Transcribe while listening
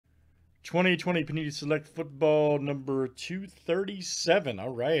2020 Panini Select Football number 237. All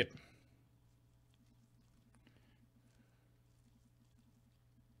right.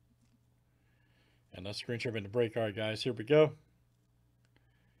 And let's screen share in the break. All right, guys, here we go.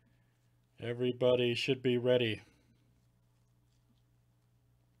 Everybody should be ready.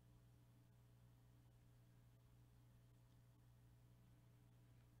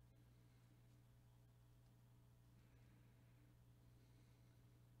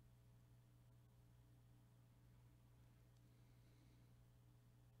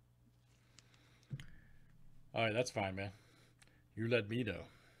 All right, that's fine, man. You let me know.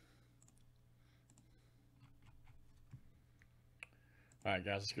 All right,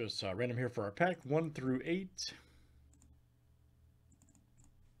 guys, let's go. So, random here for our pack 1 through 8.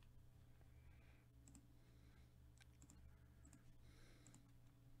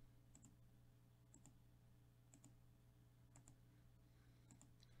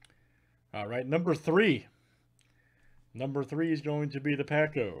 All right, number 3. Number 3 is going to be the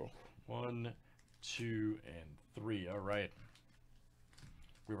Paco. 1, 2, and 3. All right.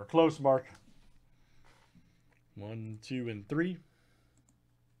 We were close, Mark. 1, 2, and 3.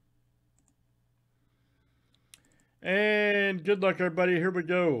 And good luck, everybody. Here we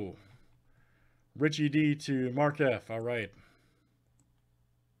go. Richie D to Mark F. All right.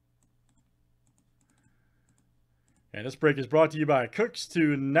 And this break is brought to you by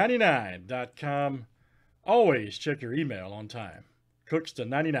cooks299.com. Always check your email on time.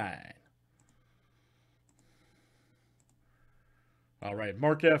 Cooks299. All right,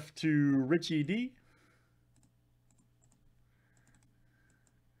 Mark F to Richie D.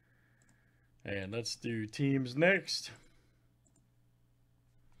 And let's do teams next.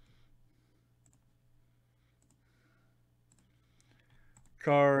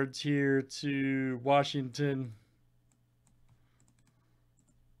 Cards here to Washington.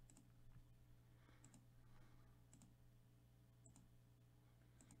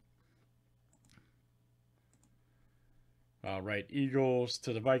 All right, Eagles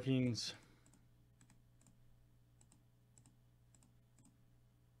to the Vikings.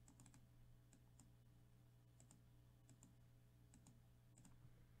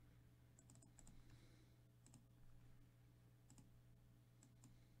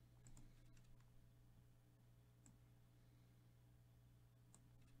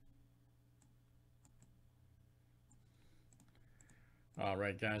 All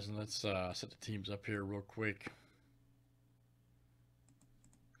right, guys, and let's set the teams up here real quick.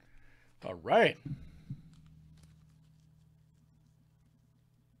 All right.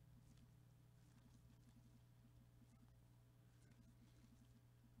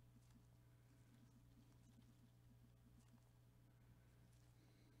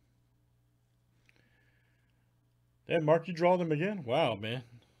 Hey, Mark, you draw them again? Wow, man.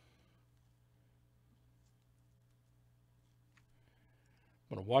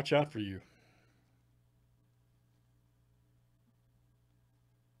 I'm going to watch out for you.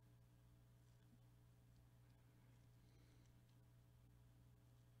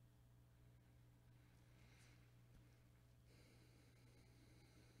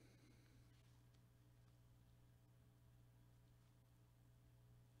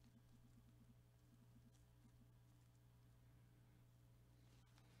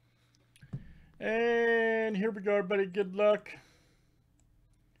 And here we go, everybody. Good luck.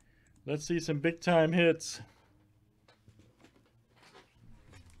 Let's see some big time hits.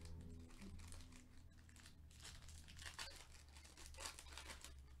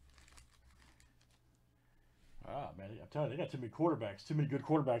 Ah, man, I'm telling you, they got too many quarterbacks. Too many good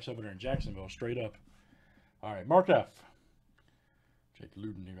quarterbacks over there in Jacksonville, straight up. All right, Mark F. Jake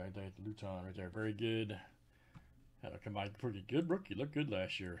Luton right there. Luton right there. Very good. Had to come out pretty good rookie. Looked good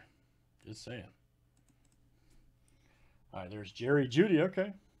last year. Just saying. All right, there's Jerry Jeudy.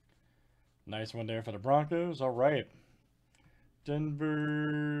 Okay. Nice one there for the Broncos. All right.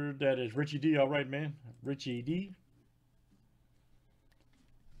 Denver. That is Richie D. All right, man. Richie D.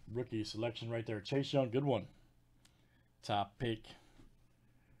 Rookie selection right there. Chase Young. Good one. Top pick.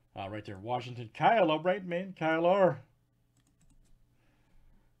 Right there. Washington. Kyle. All right, man. Kyle R.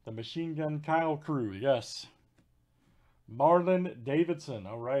 The Machine Gun Kyle crew. Yes. Marlon Davidson.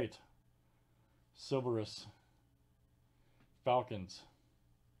 All right. Silverus. Falcons.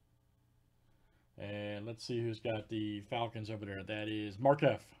 And let's see who's got the Falcons over there. That is Mark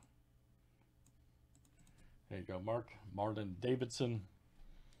F. There you go, Mark. Marlon Davidson.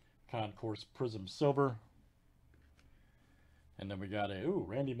 Concourse Prism Silver. And then we got a,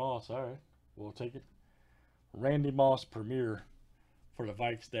 Randy Moss. All right. We'll take it. Randy Moss Premier for the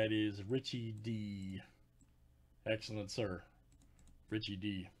Vikes. That is Richie D. Excellent, sir. Richie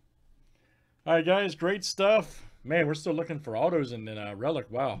D. All right, guys, great stuff. Man, we're still looking for autos and then Relic.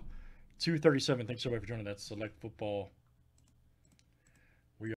 Wow. 237. Thanks everybody for joining that Select Football